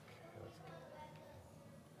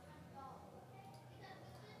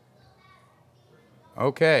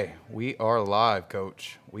Okay, we are live,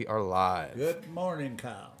 Coach. We are live. Good morning,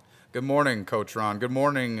 Kyle. Good morning, Coach Ron. Good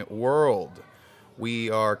morning, world. We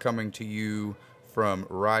are coming to you from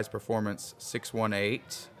Rise Performance 618.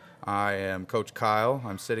 I am Coach Kyle.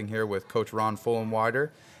 I'm sitting here with Coach Ron Fullenwider,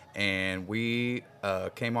 and we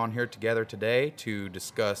came on here together today to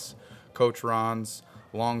discuss Coach Ron's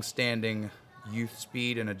long-standing youth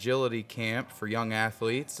speed and agility camp for young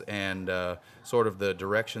athletes and sort of the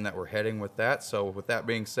direction that we're heading with that. So with that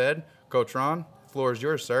being said, Coach Ron, floor is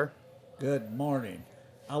yours, sir. Good morning.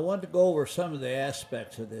 I want to go over some of the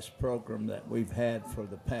aspects of this program that we've had for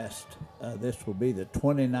the past, this will be the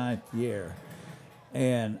 29th year.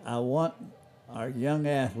 And I want our young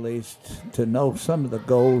athletes to know some of the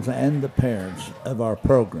goals and the parents of our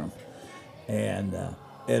program. And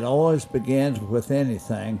it always begins with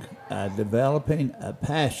anything, developing a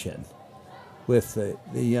passion with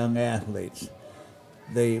the young athletes.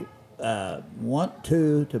 They want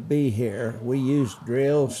to be here. We use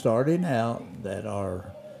drills starting out that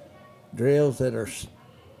are drills that are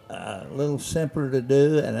a little simpler to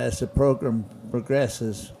do, and as the program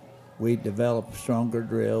progresses, we develop stronger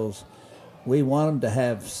drills. We want them to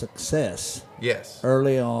have success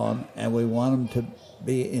early on, and we want them to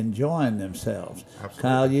be enjoying themselves. Absolutely.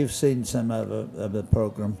 Kyle, you've seen some of the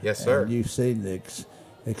program. Yes, sir. And you've seen the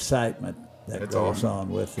excitement that It's goes awesome. on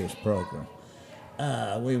with this program.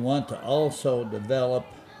 We want to also develop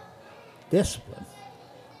discipline.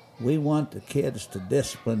 We want the kids to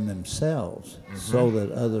discipline themselves so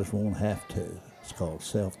that others won't have to. It's called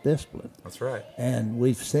self-discipline. That's right. And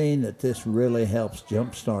we've seen that this really helps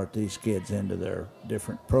jumpstart these kids into their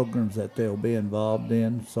different programs that they'll be involved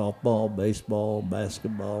in, softball, baseball,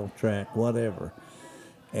 basketball, track, whatever.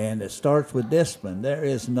 And it starts with discipline. There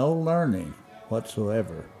is no learning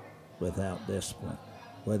whatsoever without discipline,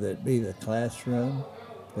 whether it be the classroom,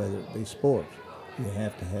 whether it be sports. You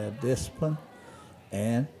have to have discipline,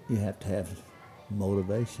 and you have to have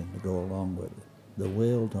motivation to go along with it, the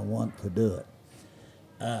will to want to do it.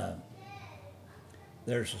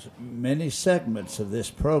 There's many segments of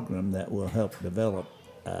this program that will help develop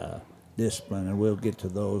discipline, and we'll get to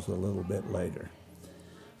those a little bit later.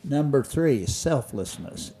 Number 3,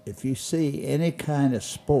 selflessness. If you see any kind of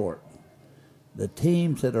sport, the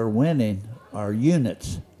teams that are winning are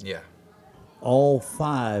units. Yeah, All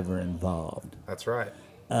 5 are involved. that's right.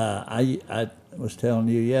 I was telling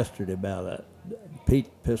you yesterday about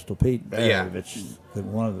Pistol Pete Barevich,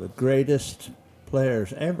 one of the greatest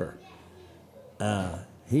players ever.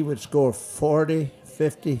 He would score 40,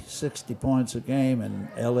 50, 60 points a game, and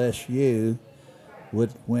LSU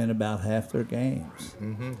would win about half their games.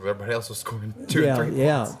 Mm-hmm. Everybody else was scoring 2 and 3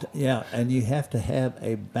 points. Yeah. And you have to have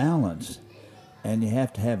a balance, and you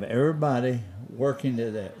have to have everybody working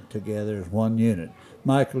together as one unit.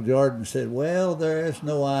 Michael Jordan said, well, there is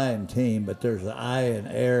no I in team, but there's an I in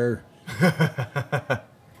Air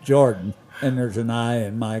Jordan, and there's an I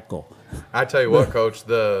in Michael. I tell you what, Coach,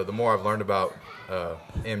 the more I've learned about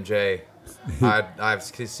MJ, I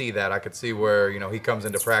see that. I could see where, he comes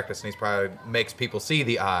into practice and he's probably makes people see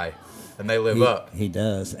the I, and they live up. He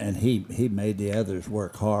does, and he made the others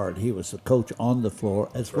work hard. He was the coach on the floor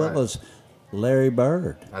as well as Larry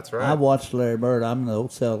Bird. That's right. I watched Larry Bird. I'm an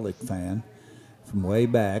old Celtic fan from way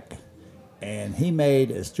back, and he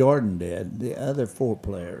made, as Jordan did, the other 4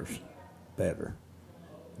 players better.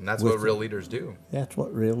 And that's what real leaders do. That's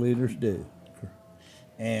what real leaders do.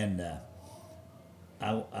 And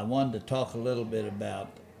I wanted to talk a little bit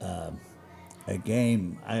about a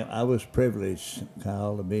game. I was privileged,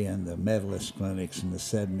 Kyle, to be in the medalist clinics in the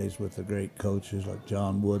 70s with the great coaches like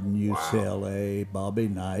John Wooden, UCLA, Bobby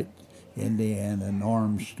Knight, Indiana,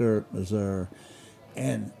 Norm Stewart, Missouri.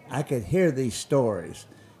 And I could hear these stories.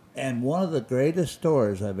 And one of the greatest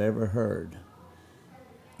stories I've ever heard,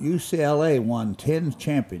 UCLA won 10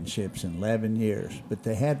 championships in 11 years, but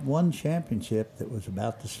they had one championship that was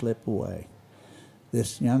about to slip away.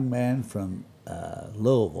 This young man from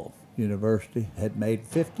Louisville University had made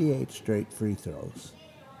 58 straight free throws.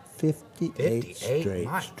 58 straight.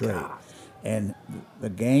 God. And the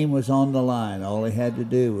game was on the line. All he had to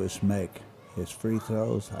do was make his free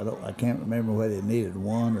throws. I can't remember whether he needed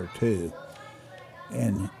 1 or 2.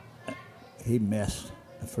 And he missed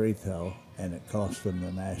a free throw, and it cost them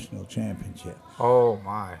the national championship. Oh,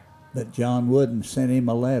 my. But John Wooden sent him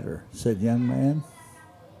a letter, said, young man,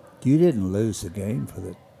 you didn't lose the game for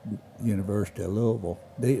the University of Louisville.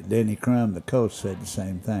 Denny Crum, the coach, said the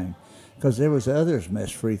same thing. Because there was others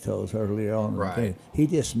missed free throws earlier on in the game. He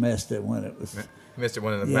just missed it when it was... He missed it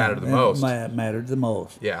when it mattered the most. Mattered the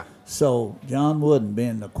most. Yeah. So John Wooden,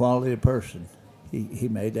 being the quality person, he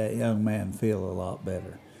made that young man feel a lot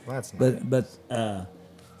better. That's nice.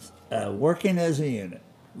 But working as a unit,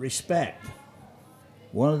 respect.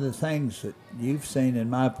 One of the things that you've seen in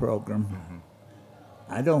my program,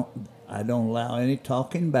 I don't allow any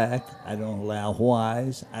talking back. I don't allow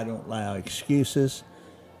whys. I don't allow excuses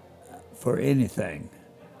for anything.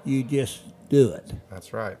 You just do it.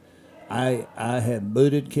 That's right. I have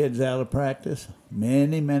booted kids out of practice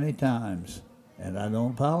many times, and I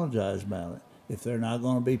don't apologize about it. If they're not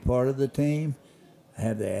going to be part of the team,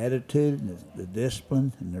 have the attitude and the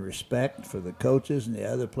discipline and the respect for the coaches and the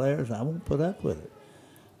other players, I won't put up with it.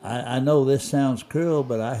 I know this sounds cruel,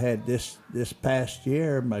 but I had this past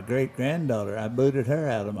year, my great-granddaughter, I booted her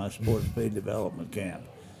out of my sports speed development camp.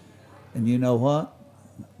 And you know what?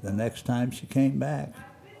 The next time she came back.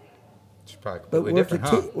 It's probably completely different,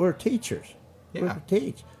 huh? We're teachers. Yeah. We're to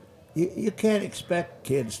teach. You can't expect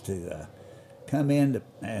kids to come in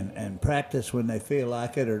and practice when they feel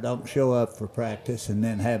like it, or don't show up for practice and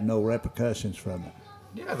then have no repercussions from it.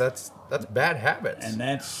 Yeah, that's bad habits. And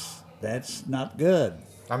that's not good.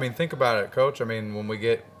 I mean, think about it, Coach. I mean, when we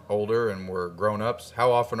get older and we're grown-ups,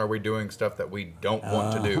 how often are we doing stuff that we don't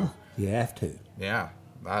want to do? You have to. Yeah.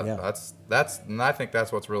 That's and I think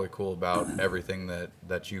that's what's really cool about everything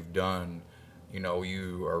that you've done. You know,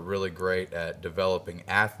 you are really great at developing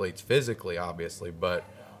athletes physically, obviously, but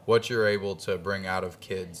what you're able to bring out of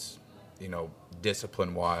kids, you know,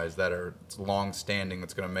 discipline-wise, that are long-standing,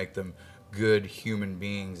 that's going to make them good human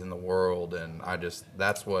beings in the world. And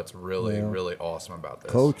that's what's really, really awesome about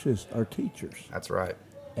this. Coaches are teachers. That's right.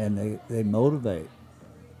 And they motivate,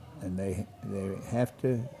 and they have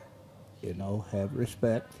to, you know, have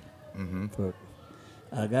respect for.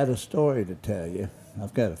 I got a story to tell you.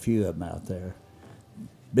 I've got a few of them out there.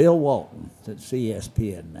 Bill Walton, that's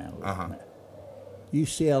ESPN now.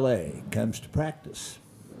 UCLA comes to practice.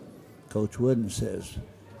 Coach Wooden says,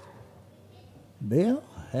 "Bill,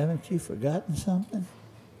 haven't you forgotten something?"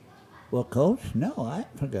 "Well, Coach, no, I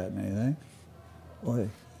haven't forgotten anything." "Well,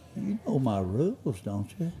 you know my rules, don't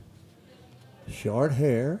you? Short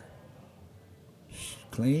hair,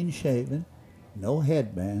 clean shaven, no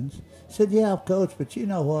headbands." Said, "Yeah, Coach, but you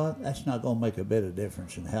know what? That's not going to make a bit of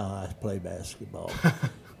difference in how I play basketball."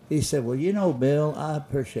 He said, "Well, you know, Bill, I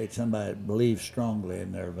appreciate somebody that believes strongly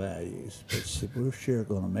in their values, but said, we're sure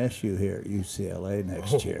going to mess you here at UCLA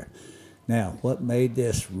next year." Now, what made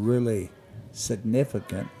this really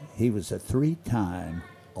significant, he was a 3-time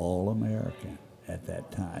All-American at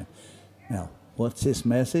that time. Now, what's his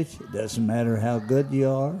message? It doesn't matter how good you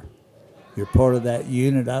are. You're part of that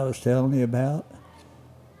unit I was telling you about.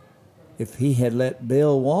 If he had let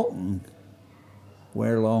Bill Walton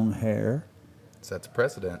wear long hair, Sets a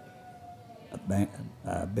precedent.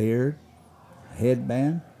 a beard,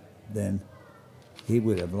 headband, then he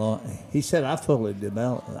would have lost. He said, I fully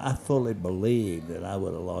believe that I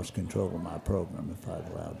would have lost control of my program if I'd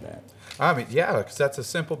allowed that. I mean, yeah, because that's a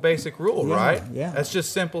simple, basic rule, right? Yeah. That's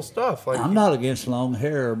just simple stuff. Like, I'm not against long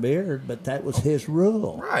hair or beard, but that was his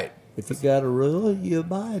rule. Right. If you got a rule, you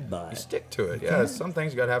abide by You it. stick to it. Yeah, some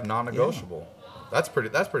things you got to have non-negotiable. That's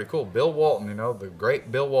pretty cool. Bill Walton, you know, the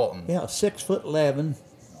great Bill Walton. Yeah, 6'11",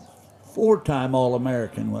 4-time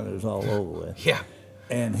All-American when it was all over with. Yeah.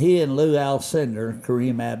 And he and Lou Alcindor,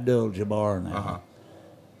 Kareem Abdul-Jabbar now,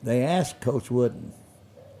 they asked Coach Wooden,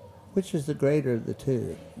 which is the greater of the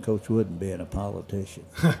two, Coach Wooden being a politician.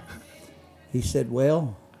 He said,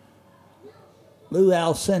 well, Lou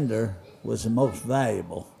Alcindor was the most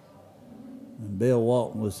valuable, and Bill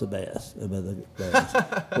Walton was the best.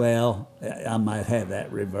 Well, I might have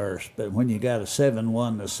that reversed, but when you got a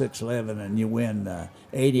 7-1 to 6'11", and you win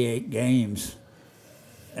 88 games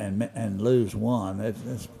and lose one,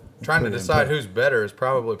 that's trying to decide who's better is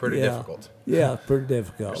probably pretty difficult. Yeah, pretty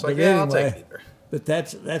difficult. It's like, but I'll anyway, take either. But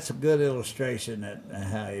that's a good illustration of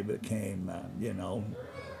how he became,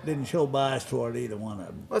 didn't show bias toward either one of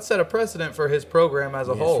them. Let's set a precedent for his program as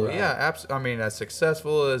a whole. Right. Yeah, absolutely. I mean, as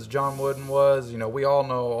successful as John Wooden was, we all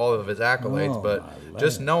know all of his accolades, but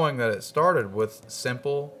just knowing that it started with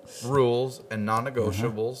simple rules and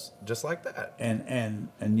non-negotiables, just like that.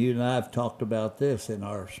 And you and I have talked about this in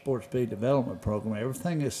our sports speed development program.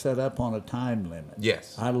 Everything is set up on a time limit.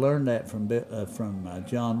 Yes. I learned that from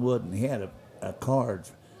John Wooden. He had a card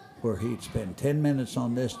where he'd spend 10 minutes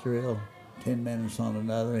on this drill, 10 minutes on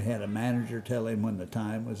another. He had a manager tell him when the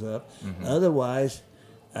time was up. Mm-hmm. Otherwise,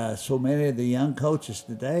 so many of the young coaches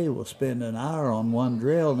today will spend an hour on one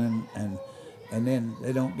drill and then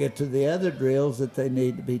they don't get to the other drills that they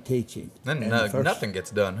need to be teaching. Then nothing gets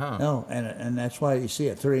done, huh? No, and that's why you see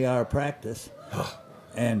a 3-hour practice.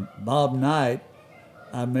 And Bob Knight,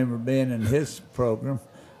 I remember being in his program,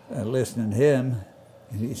 listening to him.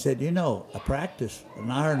 And he said, a practice,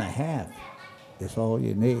 an hour and a half is all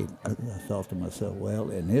you need. I thought to myself, well,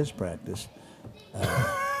 in his practice,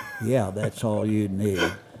 yeah, that's all you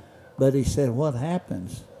need. But he said, what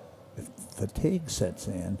happens if fatigue sets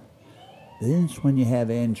in? Then it's when you have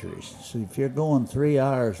injuries. So if you're going 3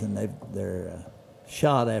 hours and they're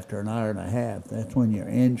shot after an hour and a half, that's when your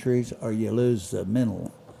injuries or you lose the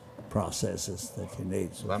mental processes that you need.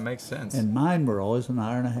 Well, that makes sense. And mine were always an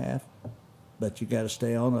hour and a half, but you got to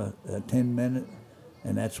stay on a 10-minute,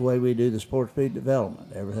 and that's the way we do the sports speed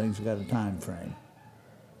development. Everything's got a time frame.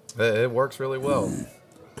 It works really well.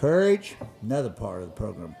 Courage, another part of the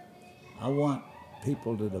program. I want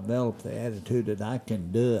people to develop the attitude that I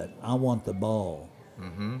can do it. I want the ball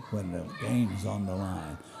when the game's on the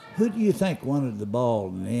line. Who do you think wanted the ball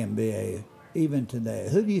in the NBA even today?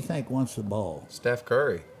 Who do you think wants the ball? Steph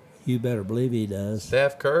Curry. You better believe he does.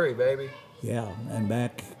 Steph Curry, baby. Yeah, and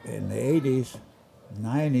back in the 80s,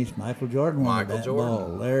 90s, Michael Jordan wanted that ball.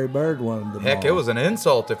 Larry Bird wanted the ball. Heck, it was an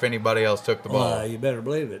insult if anybody else took the ball. You better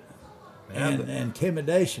believe it. Yeah, and the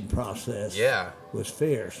intimidation process was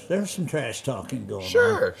fierce. There was some trash talking going on.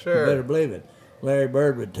 Sure. You better believe it. Larry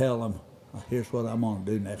Bird would tell them, here's what I'm going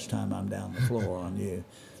to do next time I'm down the floor on you.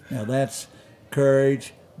 Now, that's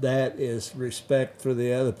courage. That is respect for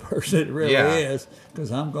the other person. It really is,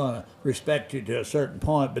 because I'm going to respect you to a certain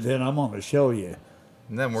point, but then I'm going to show you.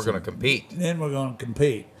 And then we're going to compete. Then we're going to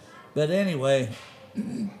compete. But anyway,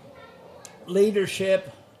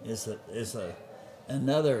 leadership is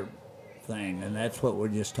another thing, and that's what we're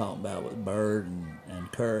just talking about with Bird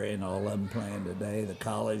and Curry and all of them playing today, the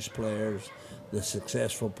college players, the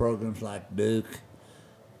successful programs like Duke,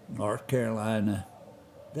 North Carolina.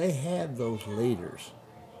 They have those leaders.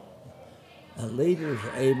 A leader's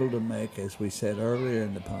able to make, as we said earlier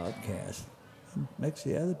in the podcast, makes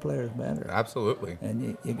the other players better. Absolutely.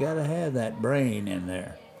 And you got to have that brain in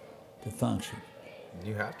there to function.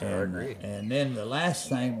 You have to, I agree. And then the last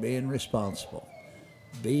thing, being responsible.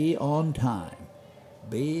 Be on time.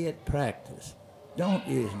 Be at practice. Don't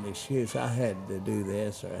use an excuse, I had to do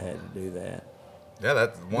this or I had to do that. Yeah,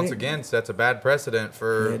 that once again sets a bad precedent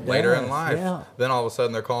for later in life. Yeah. Then all of a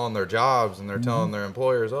sudden they're calling their jobs and they're telling their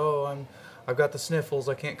employers, I've got the sniffles,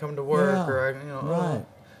 I can't come to work, Right.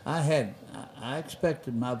 I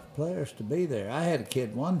expected my players to be there. I had a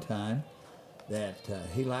kid one time that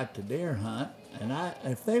he liked to deer hunt, and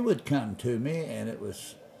if they would come to me and it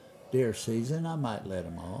was deer season, I might let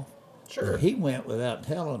him off. Sure. But he went without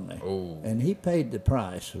telling me, and he paid the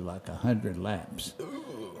price for like 100 laps.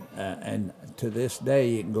 And to this day,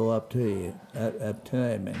 you can go up to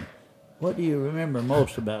him and, what do you remember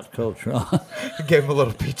most about Coach Ron? I gave him a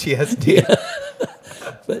little PTSD.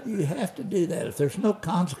 But you have to do that. If there's no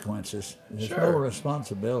consequences, there's no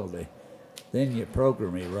responsibility, then your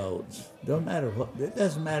program erodes. It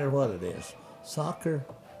doesn't matter what it is. Soccer,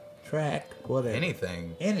 track, whatever.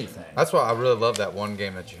 Anything. That's why I really love that one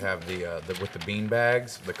game that you have with the bean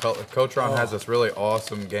bags. Coach Ron has this really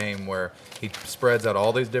awesome game where he spreads out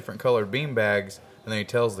all these different colored bean bags, and then he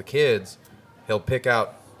tells the kids he'll pick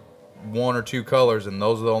out one or two colors, and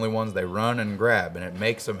those are the only ones they run and grab, and it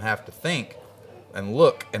makes them have to think and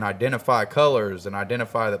look and identify colors and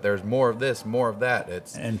identify that there's more of this, more of that.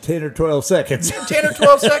 And 10 or 12 seconds. 10 or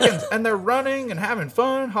 12 seconds, and they're running and having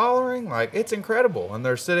fun, hollering, like it's incredible, and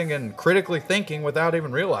they're sitting and critically thinking without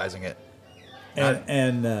even realizing it.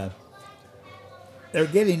 And they're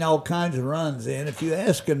getting all kinds of runs in. If you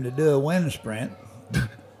ask them to do a wind sprint,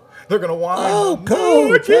 they're going to whine. Oh, coach,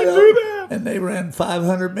 no, I can't do that. And they ran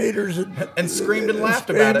 500 meters. And screamed and laughed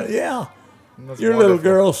about it. Yeah. That's Your wonderful. little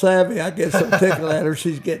girl, Savvy, I get so tickled at her.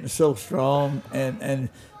 She's getting so strong. And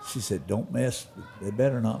she said, don't mess. They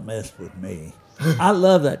better not mess with me. I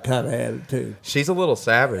love that kind of attitude. She's a little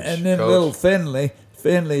savage. And then Coach. little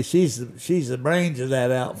Finley, she's the brains of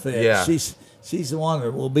that outfit. Yeah. She's the one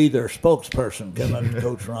that will be their spokesperson coming to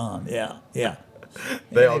Coach Ron. Yeah.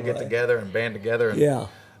 They all get together and band together. And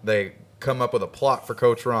they come up with a plot for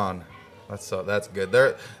Coach Ron. That's good.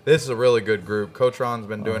 This is a really good group. Coach Ron's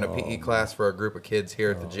been doing a PE class for a group of kids here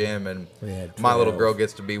at the gym, and my little girl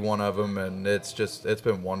gets to be one of them, and it's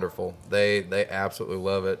been wonderful. They absolutely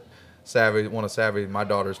love it. One of my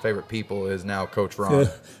daughter's favorite people is now Coach Ron.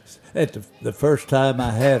 At the first time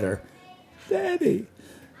I had her, Daddy,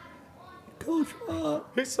 Coach Ron,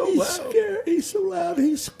 he's loud. Scared. He's so loud.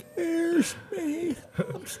 He scares me.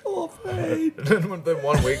 I'm so afraid. Then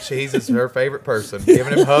 1 week, he's her favorite person,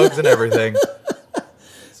 giving him hugs and everything.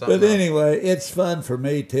 But anyway, it's fun for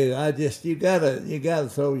me too. You gotta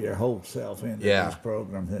throw your whole self into these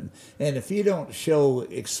programs, and if you don't show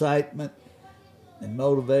excitement and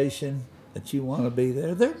motivation that you want to be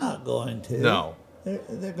there, they're not going to. No.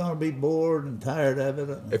 they're going to be bored and tired of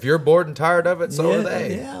it. If you're bored and tired of it, so are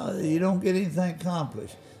they. Yeah, you don't get anything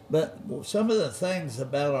accomplished. But some of the things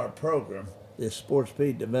about our program, this sports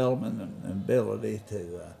speed development and ability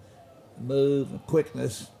to move and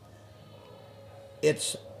quickness,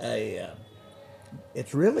 it's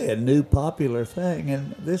really a new popular thing,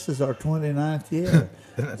 and this is our 29th year.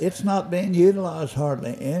 It's not being utilized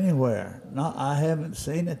hardly anywhere. I haven't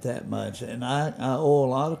seen it that much, and I owe a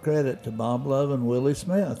lot of credit to Bob Love and Willie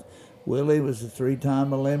Smith. Willie was a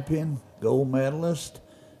 3-time Olympian, gold medalist.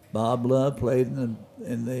 Bob Love played in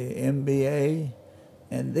the NBA,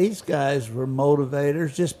 and these guys were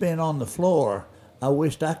motivators just being on the floor. I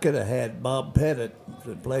wished I could have had Bob Pettit,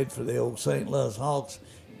 that played for the old St. Louis Hawks,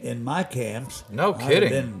 in my camps. No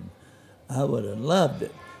kidding. I would have loved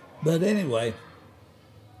it. But anyway,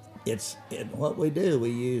 it's what we do. We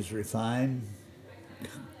use refined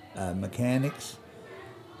mechanics,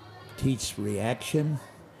 teach reaction.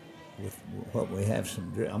 With what we have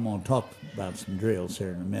I'm going to talk about some drills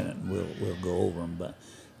here in a minute, and we'll go over them. But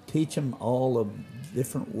teach them all of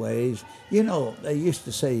different ways. You know, they used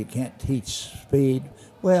to say you can't teach speed.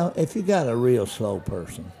 Well, if you got a real slow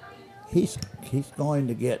person, he's going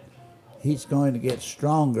to get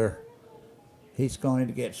stronger. He's going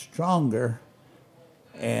to get stronger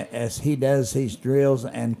as he does these drills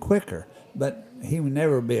and quicker. But he will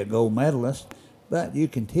never be a gold medalist. But you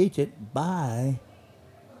can teach it by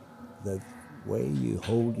the way you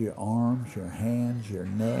hold your arms, your hands, your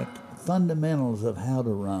neck, fundamentals of how to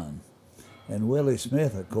run. And Willie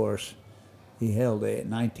Smith, of course, he held a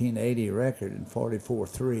 1980 record in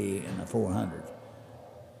 44.3 in the 400.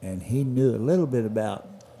 And he knew a little bit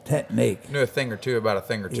about technique. Knew a thing or two about a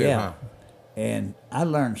thing or two, yeah. huh? And I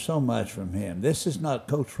learned so much from him. This is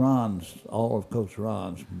not all of Coach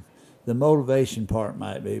Ron's. The motivation part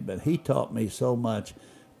might be, but he taught me so much.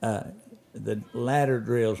 The ladder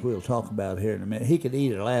drills we'll talk about here in a minute. He could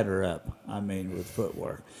eat a ladder up, with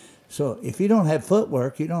footwork. So if you don't have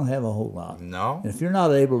footwork, you don't have a whole lot. No. And if you're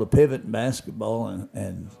not able to pivot in basketball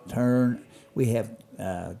and turn, we have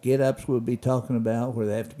get-ups we'll be talking about where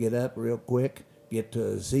they have to get up real quick, get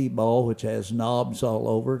to a Z-ball, which has knobs all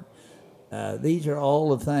over it. These are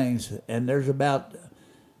all the things, and there's about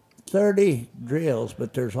 30 drills,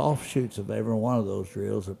 but there's offshoots of every one of those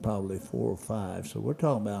drills of probably 4 or 5. So we're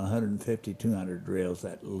talking about 150, 200 drills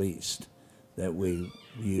at least that we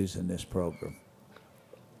use in this program.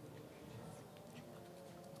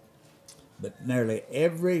 But nearly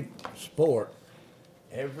every sport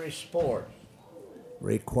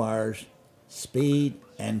requires speed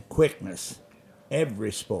and quickness.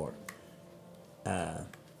 Every sport.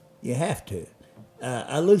 You have to.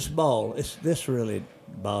 A loose ball, this really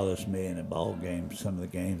bothers me in a ball game, some of the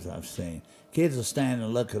games I've seen. Kids will stand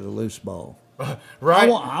and look at a loose ball. Right.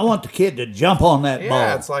 I want the kid to jump on that ball.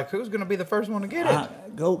 Yeah, it's like, who's going to be the first one to get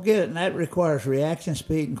it? Go get it, and that requires reaction,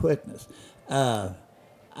 speed, and quickness.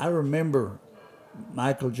 I remember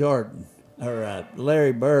Michael Jordan, or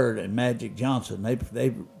Larry Bird and Magic Johnson.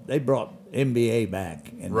 They brought NBA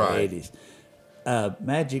back in the 80s.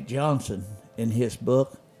 Magic Johnson, in his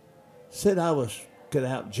book, said I could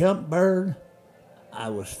out-jump Bird. I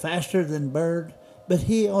was faster than Bird, but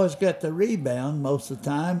he always got the rebound most of the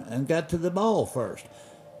time and got to the ball first.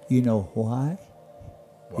 You know why?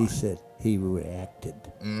 He said he reacted.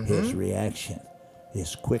 Mm-hmm. His reaction,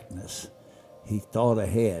 his quickness. He thought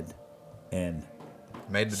ahead and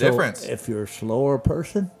made the difference. If you're a slower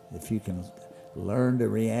person, if you can learn to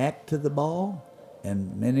react to the ball,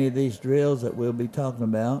 and many of these drills that we'll be talking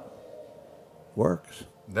about works.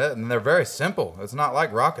 And they're very simple. It's not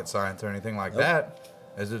like rocket science or anything like that.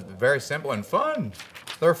 It's just very simple and fun.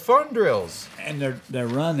 They're fun drills. And they're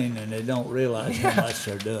running and they don't realize how much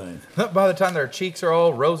they're doing. By the time their cheeks are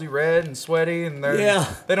all rosy red and sweaty, and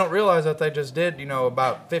they don't realize that they just did,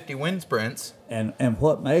 about 50 wind sprints. And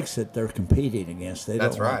what makes it, they're competing against.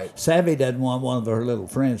 That's right. Savvy doesn't want one of her little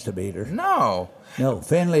friends to beat her. No,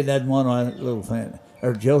 Finley doesn't want a little friend.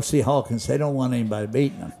 Or Josie Hawkins, they don't want anybody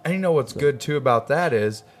beating them. And you know what's good, too, about that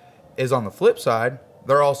is on the flip side,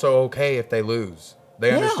 they're also okay if they lose.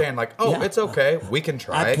 They understand, it's okay. We can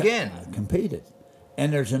try again. I competed.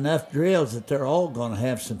 And there's enough drills that they're all going to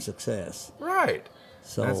have some success. Right.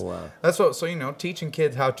 So that's what. So teaching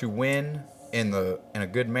kids how to win in a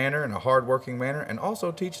good manner, in a hardworking manner, and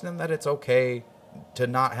also teach them that it's okay to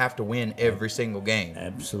not have to win every single game.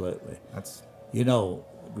 Absolutely. That's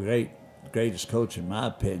greatest coach in my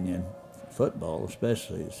opinion, football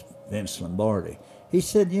especially, is Vince Lombardi. He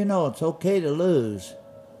said, it's okay to lose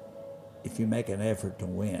if you make an effort to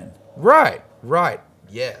win. Right.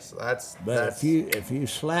 Yes, that's. If you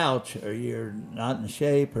slouch or you're not in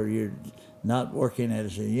shape or you're not working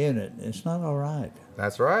as a unit, it's not all right.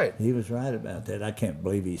 That's right. He was right about that. I can't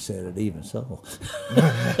believe he said it even so.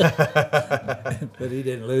 But he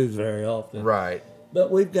didn't lose very often. Right. But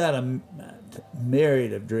we've got a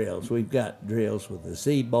myriad of drills. We've got drills with the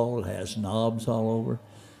Z ball. It has knobs all over.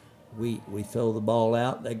 We throw the ball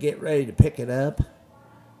out. They get ready to pick it up,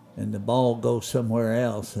 and the ball goes somewhere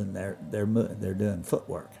else, and they're doing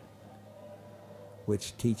footwork,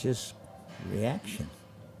 which teaches reaction,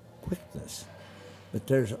 quickness. But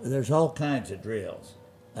there's all kinds of drills.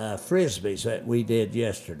 Frisbees that we did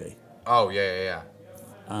yesterday. Oh, yeah.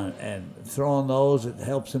 And throwing those, it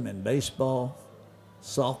helps them in baseball,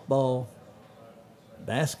 softball,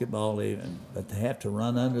 basketball even, but they have to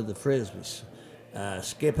run under the Frisbees.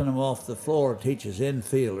 Skipping them off the floor teaches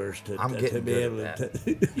infielders to be able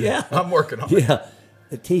to. Yeah. I'm working on it. Yeah.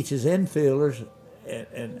 It teaches infielders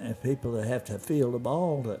and people that have to field the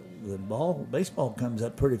ball, baseball comes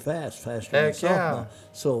up pretty faster than softball. Yeah.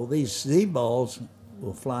 So these Z balls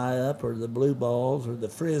will fly up, or the blue balls, or the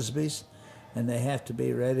Frisbees, and they have to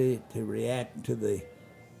be ready to react to the.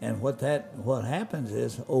 And what happens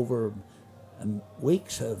is over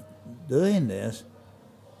weeks of doing this,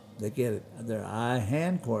 they get their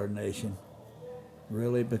eye-hand coordination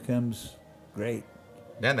really becomes great.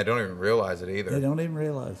 And they don't even realize it either. They don't even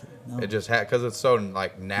realize it. No. It just because it's so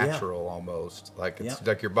like natural almost. Like it's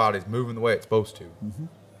like your body's moving the way it's supposed to. Mm-hmm.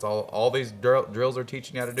 It's all these drills are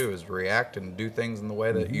teaching you how to do is react and do things in the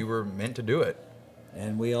way that you were meant to do it.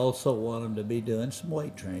 And we also want them to be doing some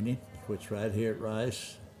weight training, which right here at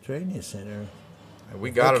Rice Training Center. And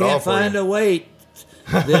we got it all for you. Can't find a weight,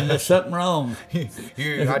 then there's something wrong.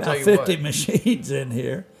 There's about tell you 50 what. Machines in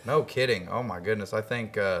here. No kidding. Oh my goodness. I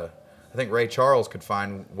think Ray Charles could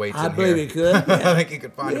find weights in here. I believe he could. Yeah. I think he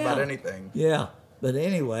could find about anything. Yeah. But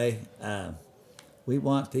anyway, we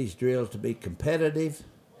want these drills to be competitive,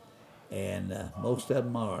 and most of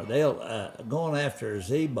them are. They'll going after a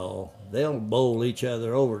Z-ball, they'll bowl each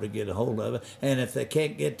other over to get a hold of it. And if they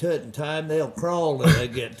can't get to it in time, they'll crawl till they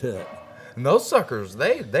get to it. And those suckers,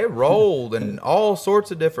 they rolled in all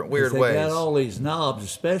sorts of different weird ways. They got all these knobs,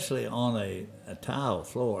 especially on a tile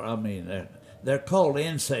floor. I mean, they're called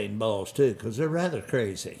insane balls too, because they're rather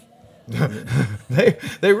crazy. They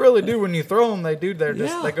really do. When you throw them, they do.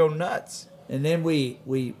 They go nuts. And then we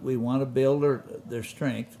want to build their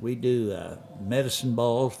strength. We do medicine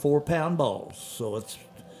balls, 4-pound balls, so it's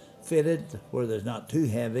fitted where they're not too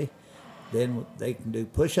heavy. Then they can do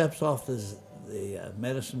push-ups off the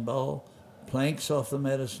medicine ball, planks off the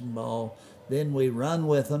medicine ball. Then we run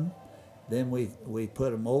with them. Then we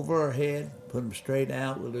put them over our head, put them straight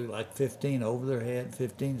out. We'll do like 15 over their head,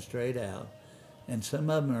 15 straight out. And some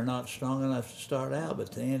of them are not strong enough to start out, but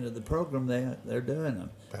at the end of the program, they're doing them.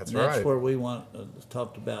 That's That's where we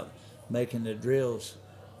talked about making the drills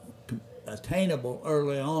attainable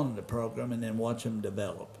early on in the program, and then watch them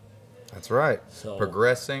develop. That's right. So,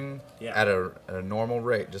 progressing at a normal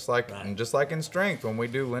rate, just like in strength when we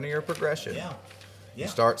do linear progression. Yeah. You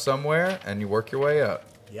start somewhere and you work your way up.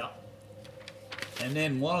 Yeah. And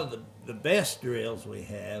then one of the best drills we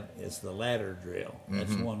have is the ladder drill.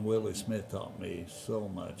 That's the one Willie Smith taught me so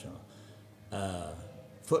much on.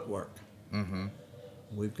 Footwork. Mm-hmm.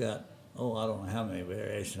 We've got, I don't know how many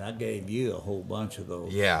variations. I gave you a whole bunch of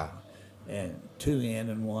those. Yeah. And 2 in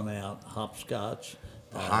and 1 out, hopscotch.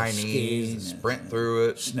 High knees, sprint through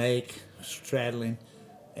it. Snake, straddling,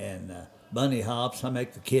 and bunny hops. I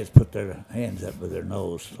make the kids put their hands up with their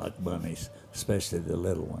nose like bunnies, especially the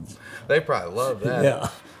little ones. They probably love that. Yeah.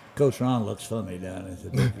 Coach Ron looks funny down as a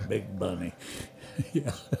big bunny.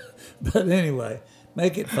 Yeah. But anyway,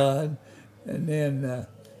 make it fun, and then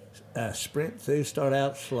sprint through, start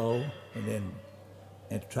out slow, and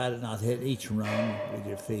try to not hit each rung with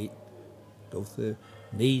your feet. Go through.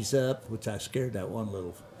 Knees up, which I scared that one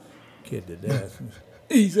little kid to death.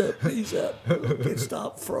 Knees up. Kid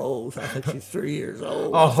stopped, froze. I think she's 3 years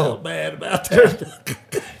old. I felt bad about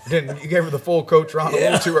that. Then you gave her the full Coach Ron a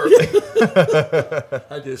little too early.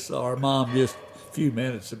 I just saw her mom just a few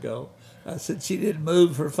minutes ago. I said she didn't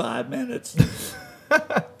move for 5 minutes.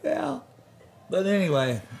 Yeah. But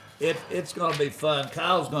anyway, it's going to be fun.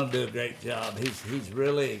 Kyle's going to do a great job. He's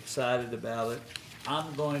really excited about it.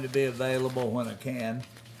 I'm going to be available when I can,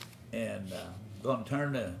 and going to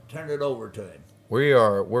turn it over to him.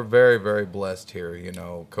 We're very, very blessed here. You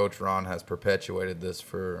know, Coach Ron has perpetuated this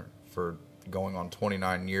for going on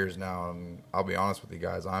 29 years now, and I'll be honest with you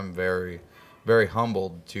guys, I'm very, very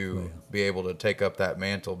humbled to be able to take up that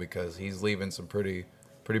mantle, because he's leaving some pretty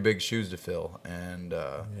pretty big shoes to fill, and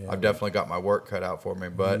I've definitely got my work cut out for me.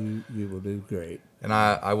 But you will do great. And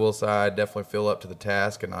I will say I definitely feel up to the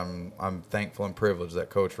task, and I'm thankful and privileged that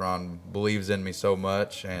Coach Ron believes in me so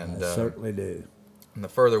much. And I certainly do. And the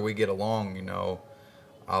further we get along,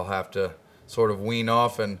 I'll have to sort of wean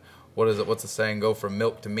off. And what's the saying? Go from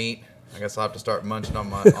milk to meat. I guess I'll have to start munching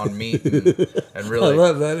on meat and really. I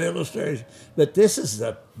love that illustration. But this is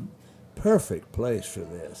the perfect place for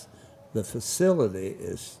this. The facility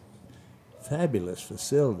is fabulous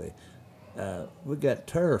facility. We got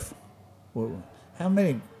turf. Well, how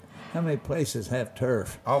many places have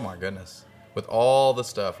turf? Oh my goodness! With all the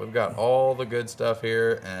stuff, we've got all the good stuff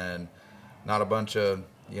here, and not a bunch of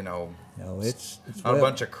it's not a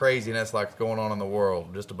bunch of craziness like going on in the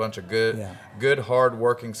world. Just a bunch of good,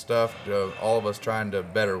 hard-working stuff. All of us trying to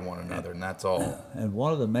better one another, and that's all. And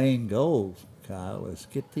one of the main goals, Kyle, is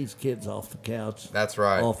get these kids off the couch. That's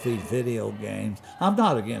right. Off these video games. I'm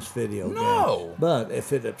not against video games. But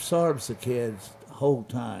if it absorbs the kids the whole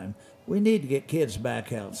time, we need to get kids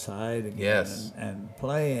back outside again. Yes. And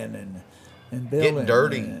playing and building. Getting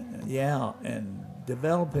dirty. And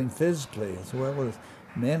developing physically as well as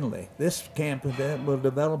mentally. This camp will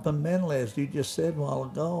develop them mentally, as you just said a while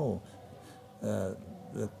ago. The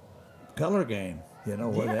color game,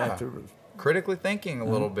 after critically thinking a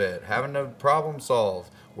little bit, having to problem solve,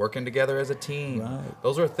 working together as a team. Right.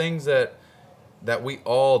 Those are things that we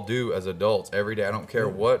all do as adults every day. I don't care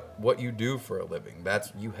what you do for a living.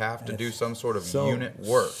 You have to do some sort of unit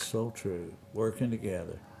work. So true. Working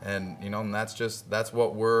together. And and that's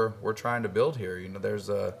what we're trying to build here.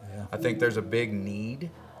 I think there's a big need,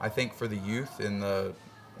 I think, for the youth in the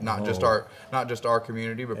not just our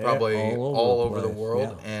community, but probably all over the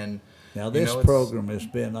world. Yeah. And now this program has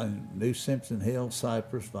been on New Simpson Hill,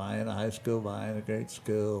 Cypress, Vienna High School, Vienna, great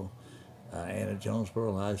school, Anna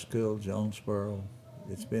Jonesboro High School, Jonesboro.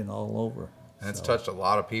 It's been all over. And it's touched a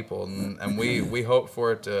lot of people, and we hope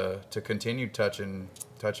for it to continue touching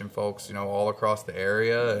folks, all across the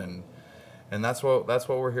area, and that's what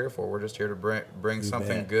we're here for. We're just here to bring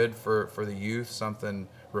something good for the youth, something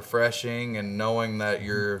refreshing, and knowing that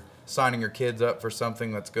you're signing your kids up for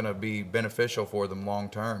something that's going to be beneficial for them long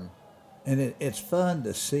term. And it's fun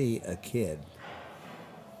to see a kid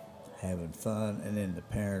having fun, and then the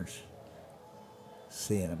parents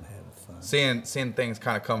seeing them having fun. Seeing things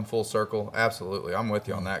kind of come full circle. Absolutely. I'm with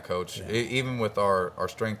you on that, Coach. Yeah. Even with our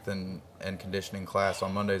strength and conditioning class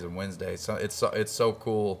on Mondays and Wednesdays, it's so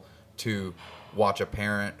cool to watch a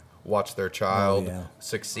parent watch their child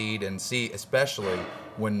succeed and see, especially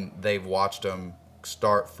when they've watched them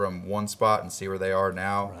start from one spot and see where they are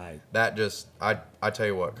now. Right. That just, I tell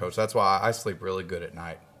you what, Coach, that's why I sleep really good at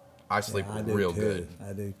night. I sleep real good.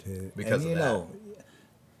 I do too. Because of that.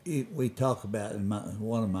 We talk about in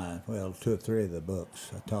one of my, 2 or 3 of the books,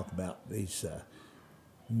 I talk about these $1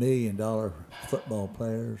 million football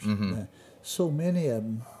players. Mm-hmm. So many of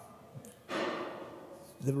them,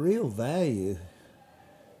 the real value,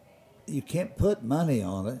 you can't put money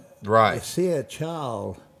on it. Right. To see a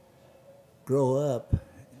child grow up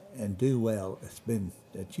and do well, it's been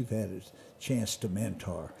that you've had a chance to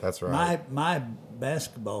mentor. That's right. My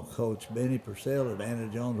basketball coach, Benny Purcell at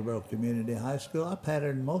Anna Jonesboro Community High School, I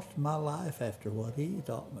patterned most of my life after what he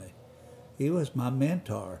taught me. He was my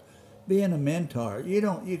mentor. Being a mentor, you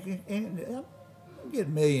can get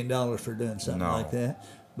 $1 million for doing something like that,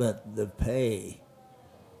 but the pay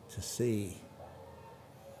to see.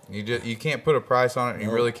 You can't put a price on it, and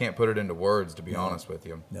you really can't put it into words, to be honest with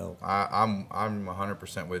you. No. I'm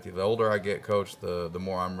 100% with you. The older I get, Coach, the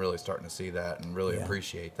more I'm really starting to see that and really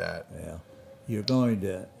appreciate that. Yeah. You're going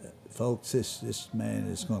to, folks, this man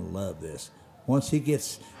is going to love this. Once he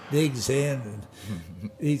digs in, and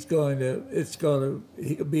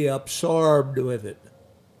he'll be absorbed with it.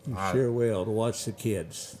 He sure will, to watch the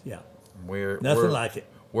kids. Yeah. Nothing like it.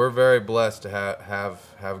 We're very blessed to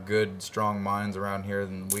have good, strong minds around here,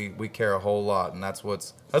 and we care a whole lot, and that's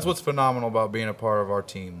what's phenomenal about being a part of our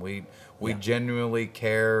team. We genuinely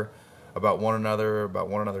care about one another, about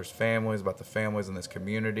one another's families, about the families in this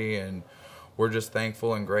community, and we're just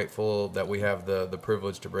thankful and grateful that we have the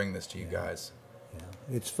privilege to bring this to you guys.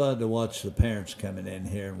 Yeah. It's fun to watch the parents coming in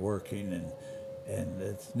here and working, and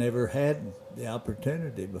it's never had the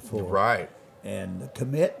opportunity before. Right. And the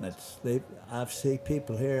commitments. I've seen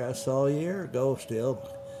people here I saw a year ago still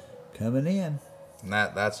coming in. And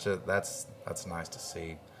that's nice to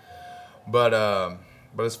see. But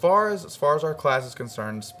as far as our class is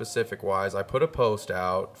concerned, specific wise, I put a post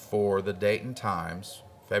out for the date and times,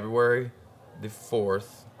 February the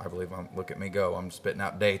 4th. I believe look at me go. I'm spitting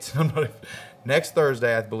out dates. Next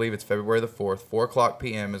Thursday, I believe it's February the 4th, 4:00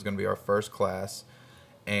 p.m. is going to be our first class.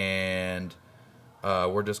 and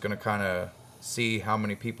we're just going to kind of see how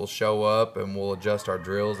many people show up, and we'll adjust our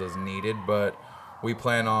drills as needed. But we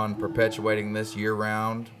plan on perpetuating this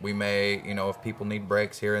year-round. We may, if people need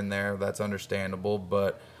breaks here and there, that's understandable,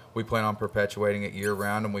 but we plan on perpetuating it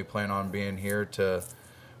year-round, and we plan on being here to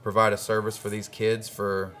provide a service for these kids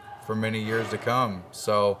for many years to come.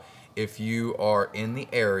 So if you are in the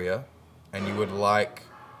area and you would like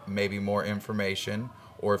maybe more information,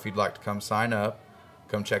 or if you'd like to come sign up,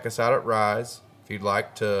 come check us out at Rise. If you'd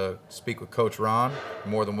like to speak with Coach Ron,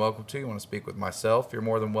 you're more than welcome to. You want to speak with myself, you're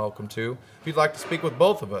more than welcome to. If you'd like to speak with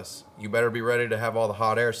both of us, you better be ready to have all the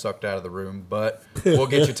hot air sucked out of the room, but we'll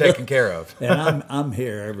get you taken care of. And I'm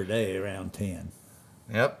here every day around 10.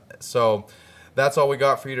 Yep. So that's all we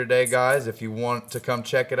got for you today, guys. If you want to come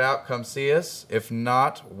check it out, come see us. If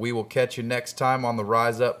not, we will catch you next time on the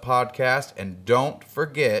Rise Up podcast. And don't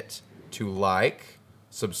forget to like,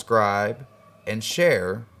 subscribe, and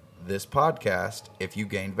share this podcast if you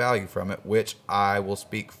gain value from it, which I will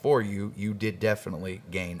speak for you. You did definitely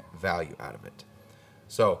gain value out of it.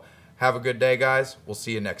 So have a good day, guys. We'll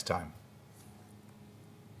see you next time.